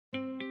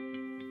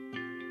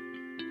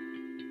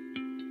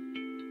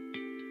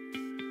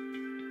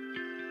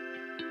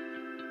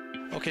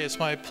Okay, it's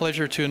my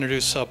pleasure to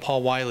introduce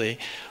Paul Wylie.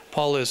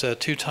 Paul is a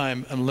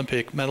two-time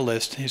Olympic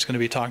medalist. He's going to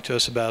be talking to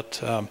us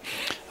about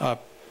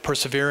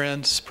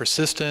perseverance,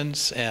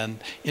 persistence,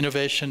 and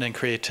innovation and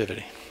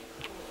creativity.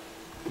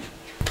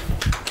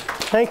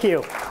 Thank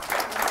you.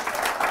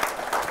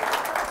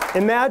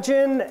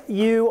 Imagine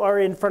you are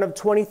in front of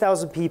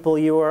 20,000 people.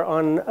 You are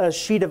on a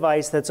sheet of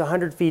ice that's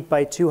 100 feet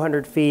by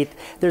 200 feet.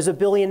 There's a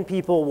billion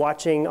people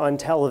watching on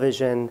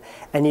television,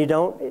 and you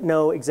don't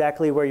know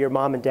exactly where your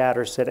mom and dad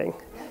are sitting.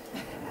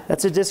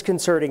 That's a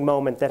disconcerting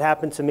moment that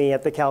happened to me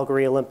at the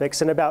Calgary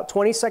Olympics. And about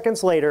 20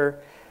 seconds later,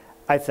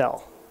 I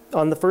fell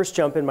on the first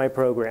jump in my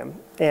program.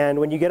 And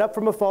when you get up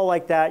from a fall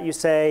like that, you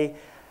say,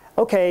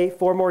 okay,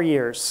 4 more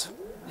years.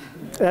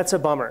 That's a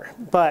bummer.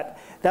 But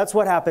that's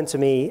what happened to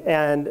me.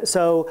 And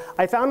so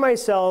I found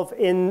myself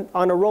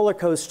on a roller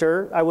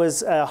coaster. I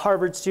was a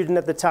Harvard student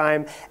at the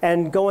time,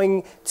 and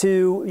going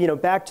to,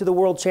 back to the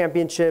World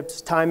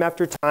Championships time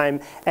after time,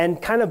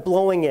 and kind of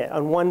blowing it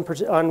on one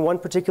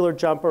particular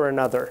jump or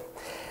another.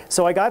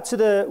 So I got to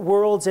the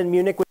Worlds in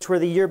Munich, which were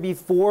the year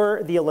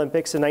before the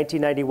Olympics in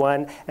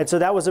 1991. And so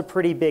that was a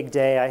pretty big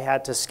day. I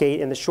had to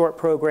skate in the short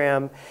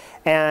program.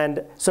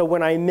 And so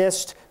when I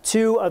missed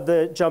 2 of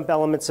the jump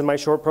elements in my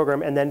short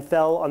program and then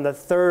fell on the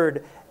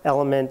 3rd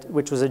element,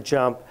 which was a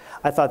jump,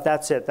 I thought,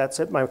 that's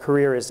it, my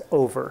career is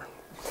over.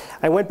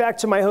 I went back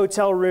to my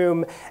hotel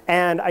room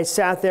and I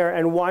sat there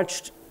and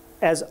watched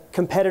as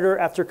competitor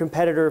after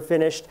competitor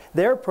finished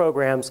their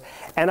programs,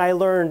 and I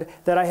learned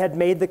that I had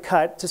made the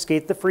cut to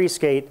skate the free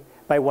skate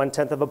by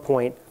 1/10 of a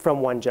point from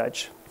one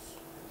judge.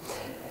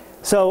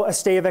 So a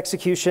stay of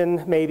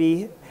execution,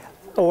 maybe,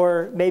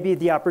 or maybe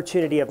the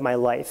opportunity of my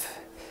life.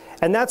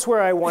 And that's where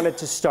I wanted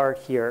to start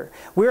here.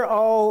 We're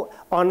all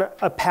on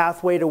a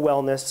pathway to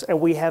wellness, and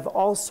we have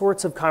all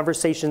sorts of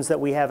conversations that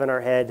we have in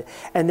our head,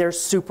 and they're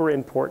super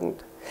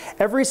important.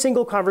 Every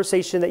single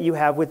conversation that you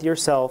have with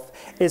yourself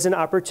is an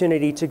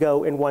opportunity to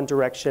go in one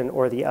direction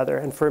or the other.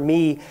 And for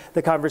me,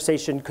 the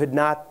conversation could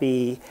not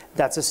be,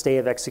 that's a stay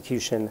of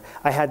execution.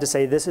 I had to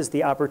say, this is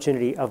the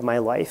opportunity of my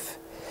life.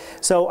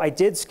 So I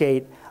did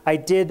skate. I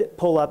did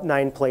pull up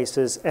 9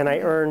 places, and I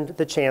earned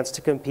the chance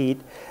to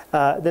compete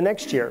the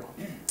next year.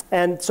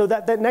 And so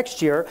that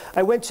next year,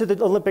 I went to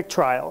the Olympic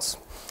trials.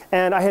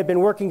 And I had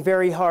been working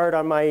very hard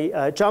on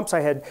my jumps. I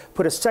had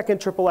put a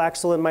 2nd triple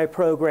axel in my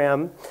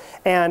program.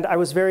 And I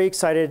was very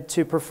excited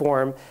to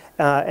perform.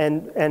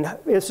 And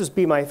this would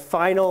be my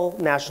final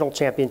national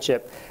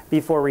championship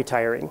before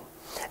retiring.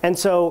 And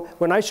so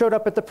when I showed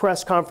up at the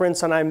press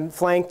conference, and I'm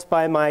flanked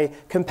by my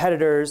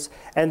competitors,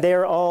 and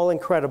they're all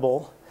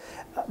incredible,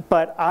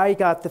 but I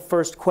got the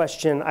first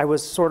question, I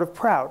was sort of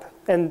proud.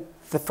 And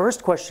the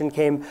first question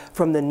came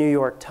from the New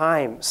York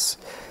Times,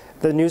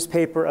 the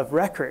newspaper of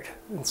record.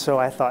 And so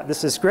I thought,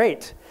 this is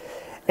great.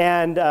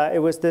 And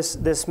it was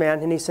this man,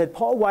 and he said,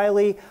 Paul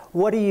Wylie,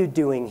 what are you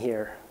doing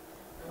here?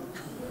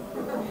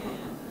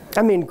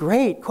 I mean,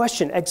 great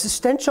question,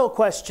 existential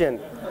question.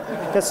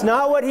 That's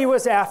not what he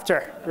was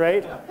after,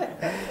 right?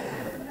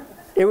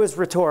 It was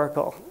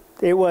rhetorical.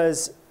 It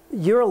was,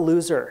 you're a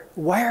loser.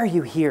 Why are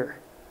you here?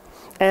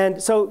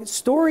 And so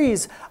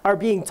stories are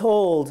being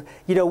told,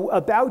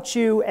 about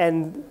you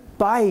and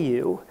by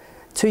you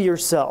to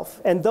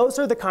yourself. And those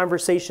are the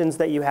conversations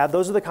that you have.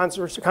 Those are the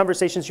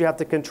conversations you have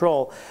to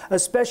control,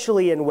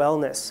 especially in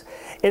wellness.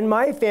 In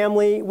my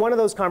family, one of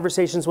those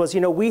conversations was,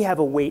 we have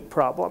a weight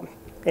problem.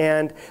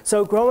 And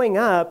so growing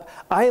up,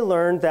 I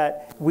learned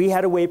that we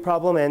had a weight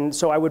problem, and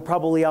so I would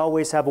probably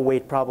always have a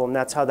weight problem.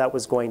 That's how that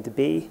was going to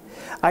be.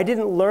 I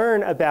didn't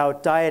learn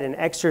about diet and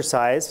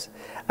exercise.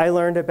 I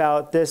learned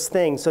about this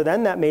thing. So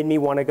then that made me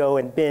want to go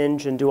and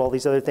binge and do all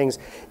these other things,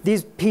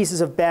 these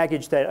pieces of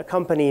baggage that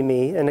accompanied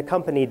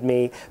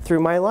me through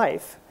my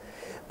life.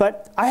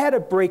 But I had a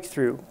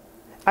breakthrough.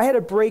 I had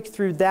a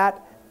breakthrough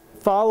that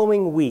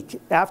following week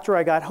after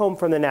I got home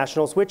from the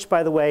nationals, which,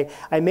 by the way,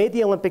 I made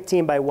the Olympic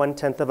team by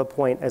 1/10 of a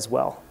point as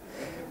well.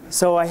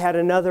 So I had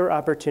another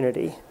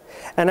opportunity.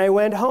 And I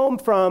went home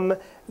from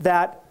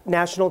that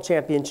national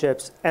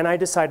championships, and I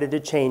decided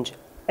to change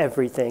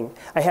everything.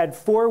 I had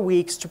 4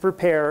 weeks to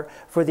prepare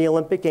for the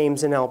Olympic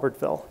Games in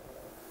Albertville.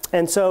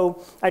 And so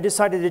I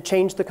decided to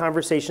change the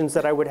conversations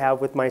that I would have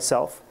with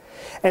myself.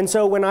 And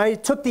so when I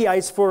took the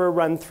ice for a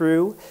run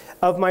through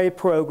of my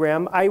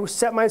program, I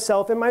set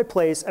myself in my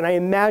place, and I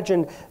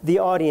imagined the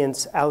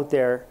audience out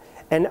there.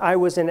 And I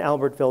was in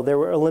Albertville. There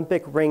were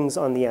Olympic rings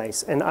on the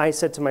ice. And I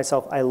said to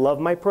myself, I love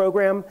my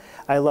program.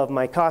 I love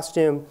my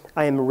costume.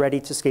 I am ready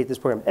to skate this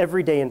program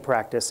every day in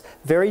practice,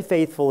 very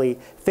faithfully,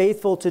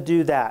 faithful to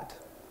do that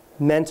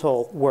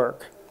mental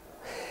work.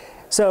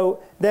 So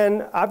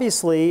then,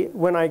 obviously,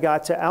 when I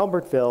got to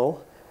Albertville,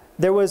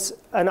 there was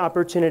an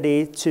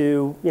opportunity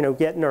to,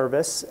 get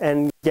nervous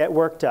and get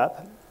worked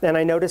up. And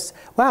I noticed,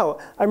 wow,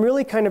 I'm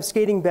really kind of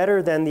skating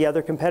better than the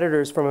other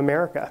competitors from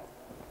America.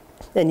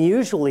 And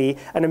usually,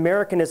 an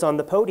American is on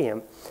the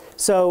podium.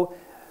 So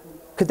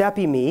could that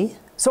be me?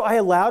 So I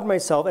allowed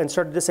myself and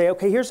started to say,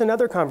 okay, here's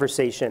another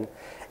conversation.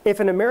 If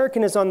an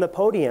American is on the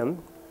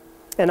podium,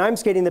 and I'm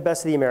skating the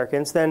best of the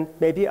Americans, then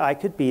maybe I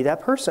could be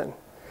that person.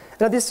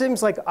 Now this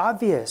seems like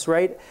obvious,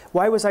 right?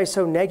 Why was I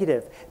so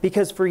negative?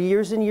 Because for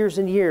years and years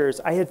and years,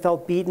 I had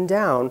felt beaten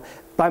down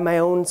by my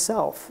own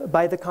self,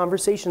 by the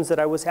conversations that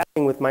I was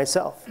having with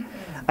myself.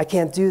 I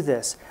can't do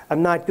this.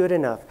 I'm not good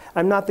enough.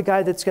 I'm not the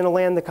guy that's going to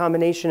land the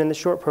combination in the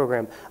short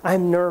program.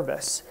 I'm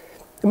nervous.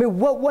 I mean,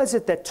 what was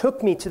it that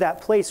took me to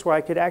that place where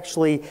I could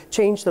actually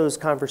change those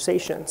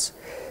conversations?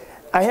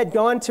 I had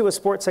gone to a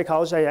sports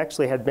psychologist. I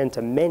actually had been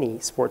to many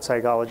sports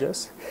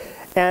psychologists.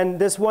 And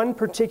this one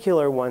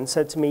particular one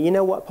said to me, you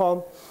know what,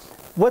 Paul?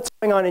 What's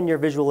going on in your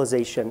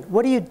visualization?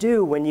 What do you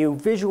do when you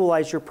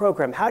visualize your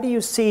program? How do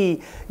you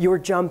see your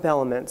jump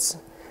elements?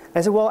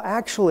 I said, well,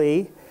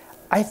 actually,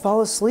 I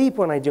fall asleep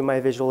when I do my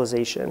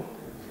visualization.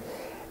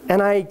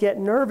 And I get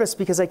nervous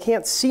because I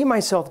can't see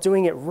myself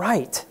doing it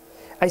right.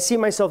 I see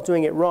myself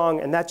doing it wrong,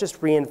 and that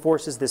just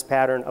reinforces this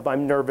pattern of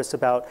I'm nervous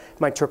about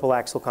my triple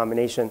axel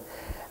combination.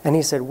 And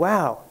he said,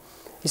 wow.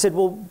 He said,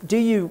 well, do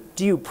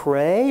you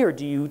pray or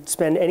do you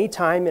spend any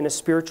time in a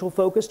spiritual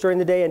focus during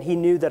the day? And he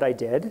knew that I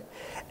did.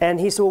 And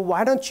he said, well,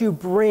 why don't you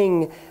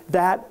bring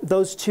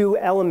those two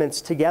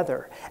elements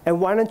together? And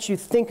why don't you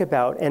think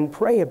about and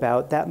pray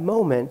about that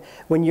moment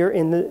when you're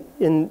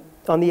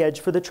on the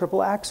edge for the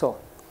triple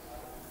axel?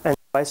 And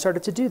I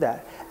started to do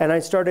that. And I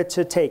started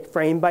to take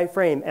frame by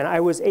frame. And I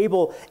was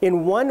able,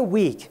 in 1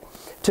 week,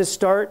 to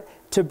start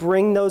to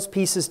bring those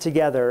pieces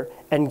together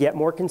and get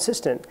more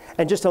consistent.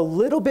 And just a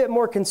little bit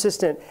more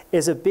consistent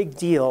is a big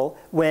deal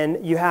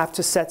when you have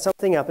to set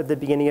something up at the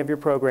beginning of your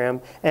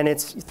program and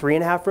it's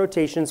 3.5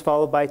 rotations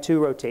followed by 2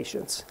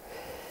 rotations.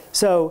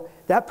 So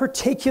that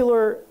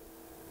particular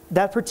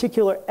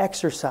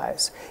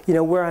exercise,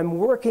 where I'm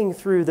working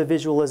through the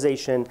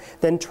visualization,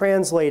 then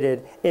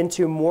translated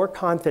into more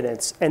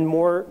confidence and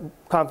more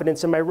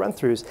confidence in my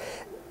run-throughs.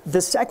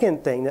 The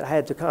second thing that I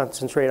had to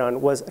concentrate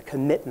on was a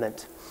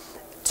commitment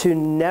to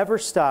never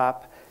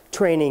stop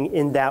training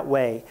in that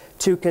way,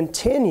 to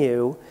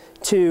continue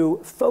to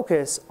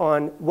focus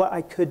on what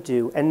I could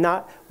do and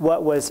not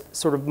what was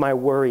sort of my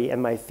worry and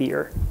my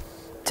fear.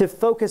 To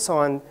focus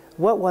on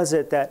what was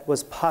it that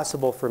was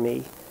possible for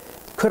me.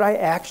 Could I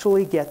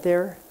actually get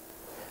there?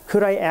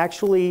 Could I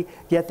actually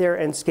get there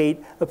and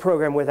skate a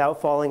program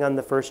without falling on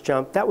the first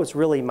jump? That was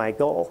really my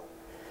goal.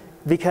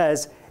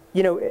 Because,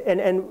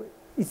 and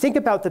think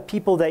about the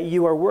people that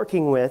you are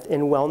working with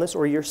in wellness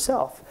or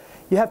yourself.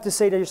 You have to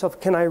say to yourself,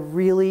 can I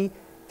really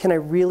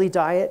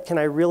diet? Can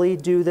I really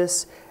do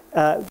this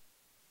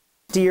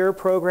deer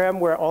program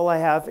where all I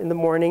have in the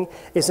morning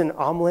is an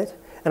omelet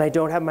and I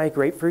don't have my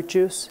grapefruit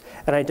juice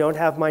and I don't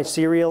have my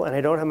cereal and I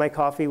don't have my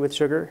coffee with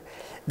sugar?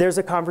 There's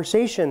a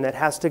conversation that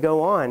has to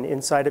go on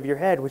inside of your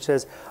head which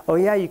says, oh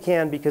yeah, you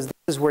can because this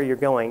is where you're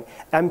going.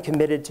 I'm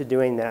committed to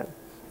doing that.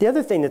 The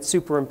other thing that's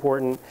super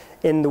important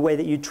in the way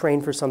that you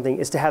train for something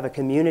is to have a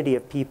community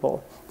of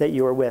people that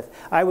you are with.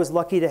 I was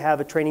lucky to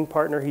have a training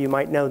partner who you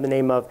might know the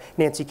name of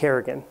Nancy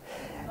Kerrigan.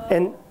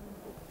 And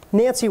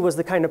Nancy was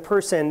the kind of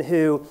person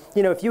who,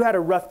 if you had a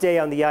rough day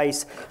on the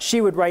ice,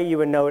 she would write you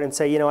a note and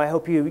say, I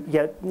hope you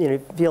get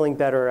feeling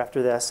better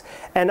after this.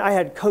 And I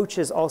had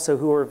coaches also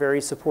who were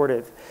very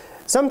supportive.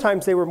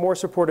 Sometimes they were more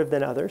supportive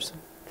than others.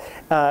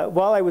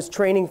 While I was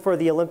training for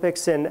the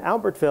Olympics in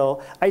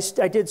Albertville,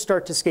 I did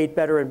start to skate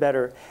better and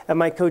better. And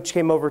my coach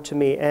came over to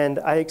me, and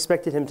I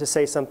expected him to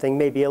say something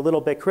maybe a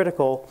little bit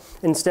critical.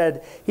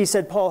 Instead, he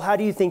said, Paul, how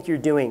do you think you're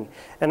doing?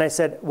 And I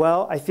said,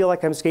 well, I feel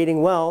like I'm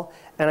skating well,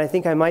 and I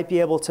think I might be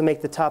able to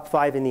make the top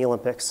 5 in the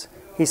Olympics.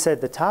 He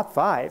said, the top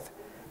 5?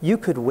 You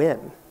could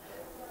win.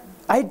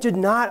 I did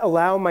not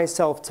allow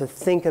myself to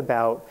think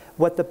about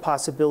what the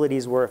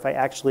possibilities were if I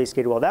actually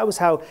skated well. That was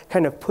how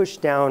kind of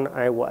pushed down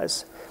I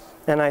was.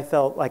 And I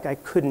felt like I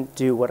couldn't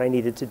do what I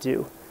needed to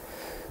do.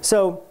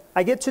 So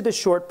I get to the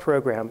short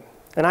program,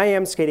 and I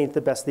am skating at the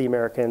best of the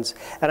Americans,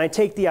 and I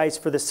take the ice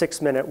for the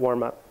 6-minute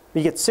warm-up.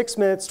 You get 6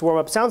 minutes to warm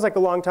up. Sounds like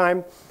a long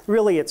time.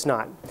 Really, it's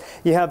not.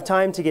 You have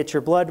time to get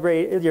your blood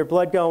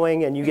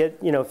going, and you get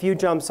a few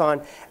jumps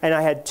on. And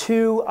I had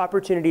 2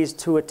 opportunities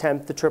to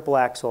attempt the triple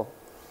axel.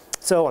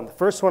 So on the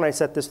first one, I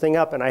set this thing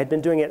up, and I had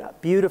been doing it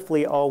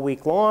beautifully all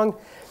week long.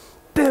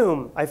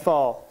 Boom, I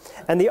fall.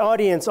 And the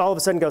audience all of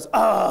a sudden goes,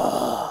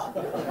 oh.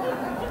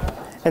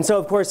 And so,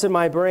 of course, in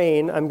my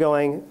brain, I'm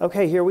going,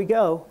 okay, here we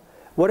go.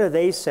 What are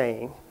they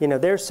saying?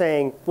 They're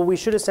saying, well, we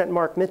should have sent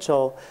Mark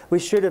Mitchell. We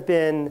should have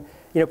been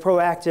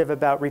proactive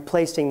about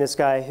replacing this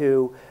guy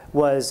who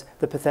was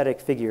the pathetic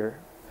figure.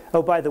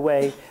 Oh, by the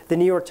way, the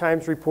New York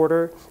Times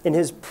reporter, in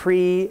his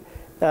preview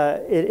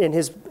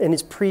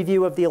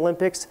of the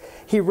Olympics,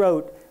 he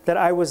wrote that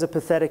I was a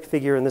pathetic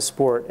figure in the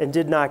sport and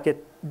did not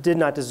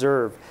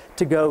deserve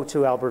to go to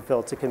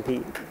Albertville to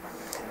compete.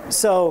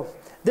 So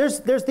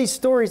there's these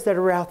stories that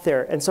are out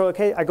there. And so,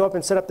 okay, I go up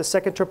and set up the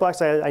second triple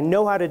axel. I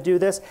know how to do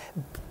this.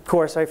 Of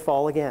course, I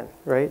fall again,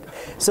 right?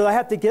 So I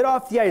have to get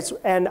off the ice,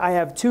 and I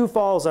have 2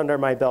 falls under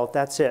my belt.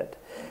 That's it.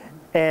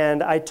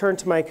 And I turn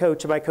to my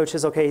coach, and my coach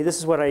says, okay, this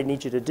is what I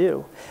need you to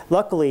do.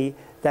 Luckily,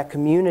 that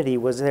community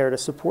was there to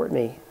support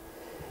me.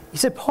 He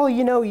said, Paul,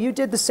 you know, you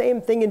did the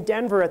same thing in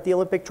Denver at the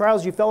Olympic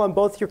trials. You fell on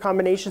both your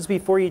combinations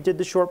before you did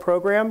the short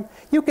program.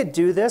 You could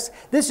do this.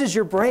 This is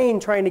your brain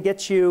trying to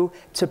get you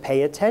to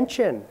pay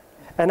attention.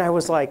 And I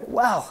was like,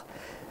 well,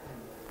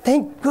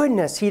 thank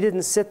goodness he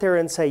didn't sit there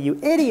and say, you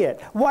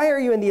idiot, why are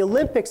you in the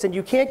Olympics and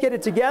you can't get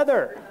it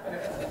together?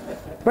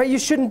 Right, you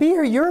shouldn't be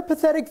here. You're a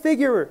pathetic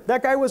figure.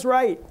 That guy was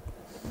right.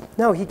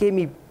 No, he gave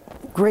me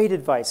great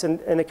advice,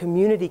 and a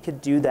community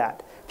could do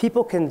that.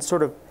 People can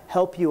sort of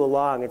help you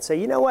along and say,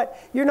 you know what,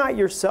 you're not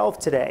yourself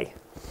today.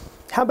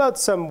 How about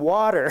some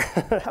water?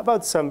 How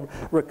about some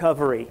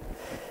recovery?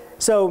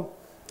 So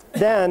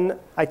then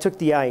I took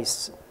the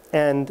ice,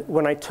 and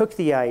when I took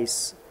the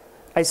ice,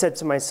 I said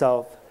to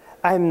myself,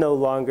 I'm no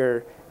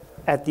longer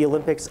at the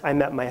Olympics,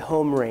 I'm at my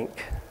home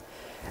rink.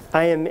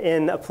 I am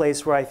in a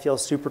place where I feel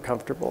super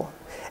comfortable.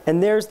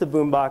 And there's the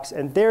boombox,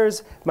 and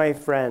there's my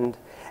friend.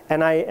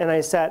 And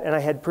I sat and I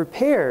had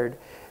prepared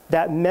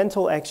that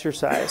mental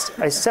exercise.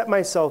 I set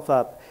myself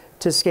up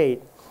to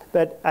skate.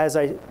 But as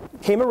I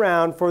came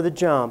around for the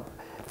jump,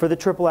 for the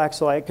triple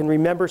axel, I can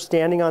remember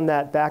standing on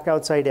that back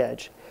outside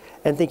edge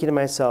and thinking to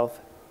myself,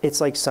 it's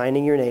like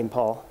signing your name,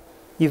 Paul.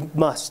 You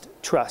must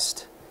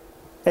trust.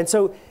 And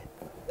so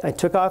I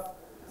took off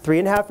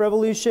 3.5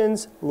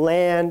 revolutions,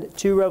 land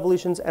 2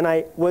 revolutions, and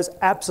I was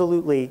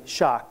absolutely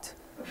shocked.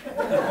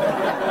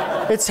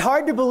 It's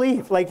hard to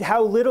believe like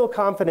how little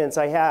confidence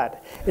I had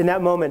in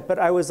that moment, but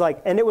I was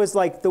like, and it was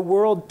like the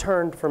world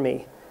turned for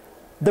me.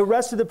 The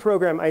rest of the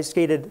program I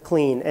skated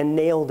clean and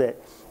nailed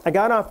it. I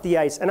got off the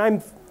ice and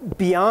I'm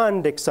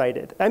beyond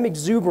excited. I'm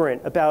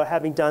exuberant about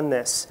having done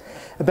this,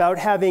 about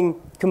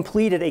having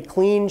completed a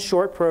clean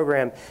short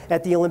program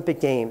at the Olympic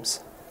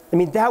Games. I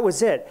mean, that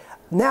was it.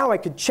 Now I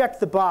could check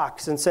the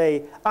box and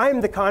say,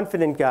 I'm the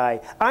confident guy.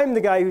 I'm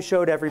the guy who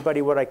showed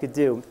everybody what I could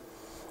do.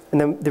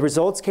 And then the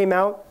results came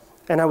out,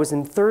 and I was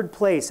in 3rd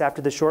place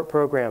after the short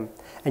program.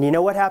 And you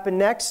know what happened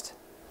next?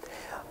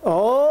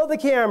 All the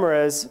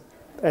cameras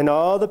and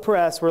all the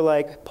press were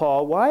like,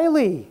 Paul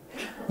Wylie,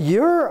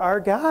 you're our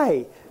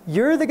guy.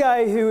 You're the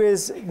guy who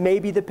is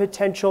maybe the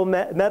potential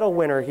medal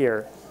winner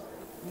here.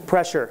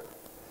 Pressure,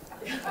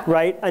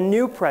 right? A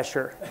new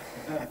pressure.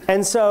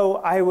 And so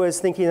I was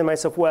thinking to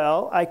myself,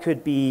 well, I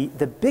could be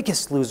the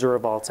biggest loser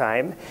of all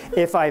time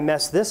if I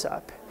mess this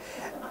up.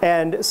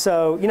 And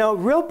so, you know,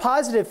 real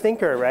positive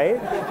thinker, right?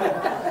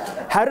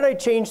 How did I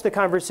change the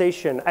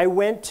conversation? I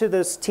went to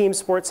this team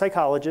sports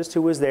psychologist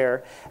who was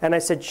there, and I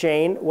said,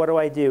 Shane, what do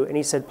I do? And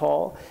he said,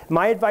 Paul,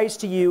 my advice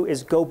to you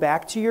is go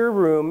back to your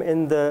room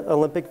in the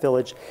Olympic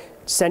Village,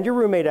 send your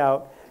roommate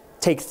out,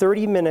 take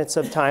 30 minutes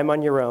of time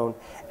on your own,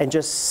 and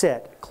just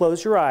sit,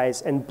 close your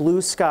eyes, and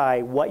blue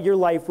sky what your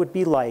life would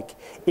be like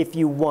if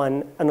you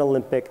won an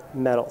Olympic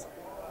medal.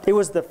 It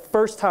was the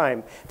first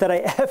time that I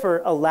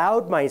ever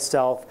allowed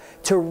myself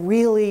to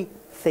really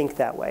think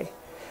that way.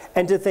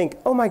 And to think,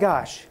 oh my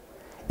gosh,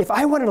 if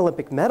I won an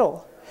Olympic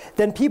medal,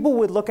 then people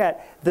would look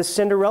at the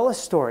Cinderella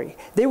story.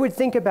 They would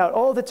think about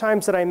all the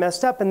times that I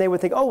messed up, and they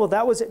would think, oh, well,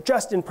 that was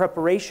just in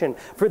preparation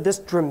for this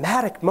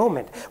dramatic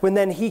moment when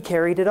then he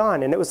carried it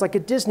on, and it was like a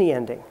Disney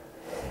ending.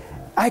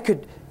 I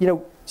could, you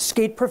know,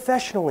 skate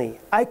professionally.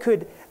 I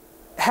could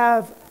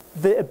have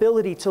the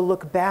ability to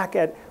look back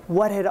at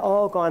what had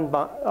all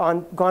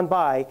gone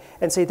by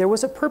and say there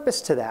was a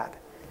purpose to that.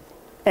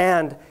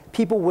 And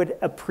people would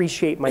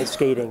appreciate my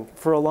skating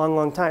for a long,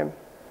 long time.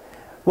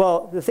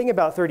 Well, the thing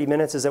about 30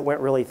 minutes is it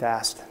went really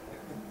fast.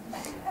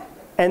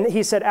 And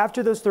he said,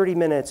 after those 30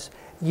 minutes,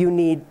 you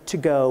need to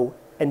go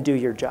and do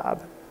your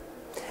job.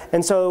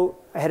 And so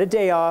I had a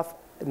day off.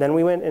 And then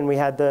we went and we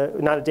had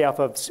not a day off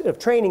of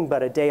training,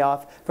 but a day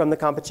off from the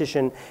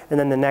competition. And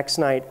then the next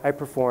night I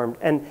performed.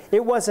 And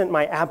it wasn't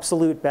my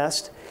absolute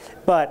best,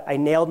 but I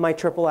nailed my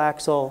triple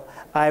axel.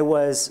 I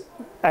was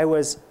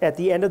at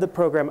the end of the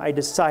program, I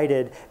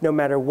decided no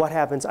matter what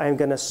happens, I'm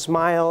going to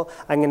smile.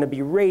 I'm going to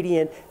be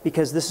radiant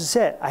because this is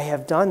it. I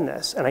have done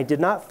this. And I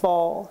did not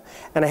fall.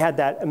 And I had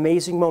that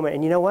amazing moment.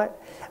 And you know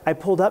what? I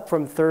pulled up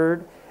from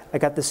 3rd. I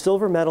got the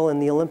silver medal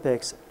in the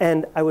Olympics,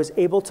 and I was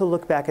able to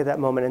look back at that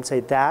moment and say,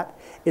 that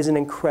is an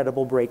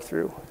incredible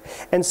breakthrough.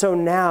 And so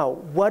now,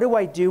 what do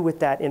I do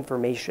with that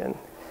information?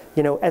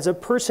 You know, as a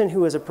person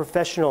who is a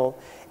professional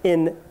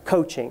in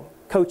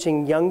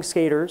coaching young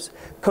skaters,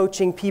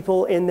 coaching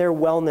people in their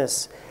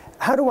wellness,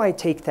 how do I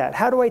take that?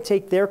 How do I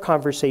take their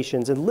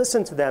conversations and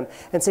listen to them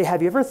and say,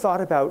 have you ever thought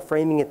about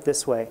framing it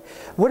this way?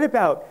 What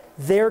about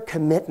their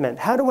commitment?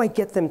 How do I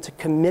get them to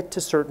commit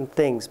to certain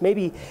things?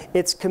 Maybe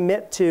it's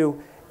commit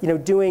to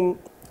doing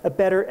a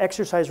better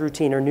exercise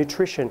routine or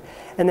nutrition.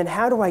 And then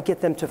how do I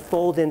get them to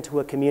fold into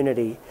a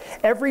community?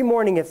 Every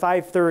morning at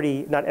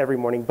 5:30, not every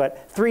morning,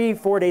 but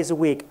 3-4 days a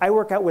week, I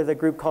work out with a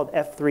group called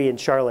F3 in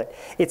Charlotte.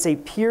 It's a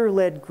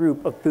peer-led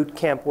group of boot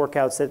camp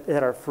workouts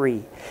that are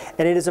free.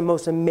 And it is a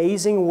most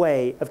amazing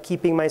way of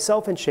keeping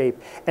myself in shape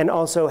and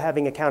also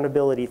having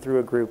accountability through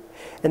a group.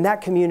 And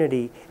that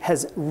community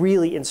has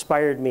really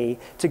inspired me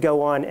to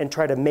go on and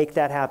try to make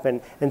that happen.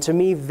 And to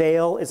me,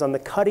 Vail is on the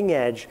cutting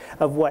edge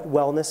of what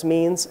wellness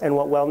means and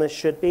what wellness wellness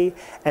should be.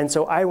 And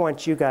so I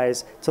want you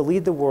guys to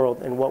lead the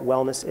world in what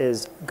wellness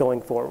is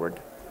going forward.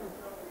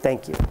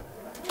 Thank you.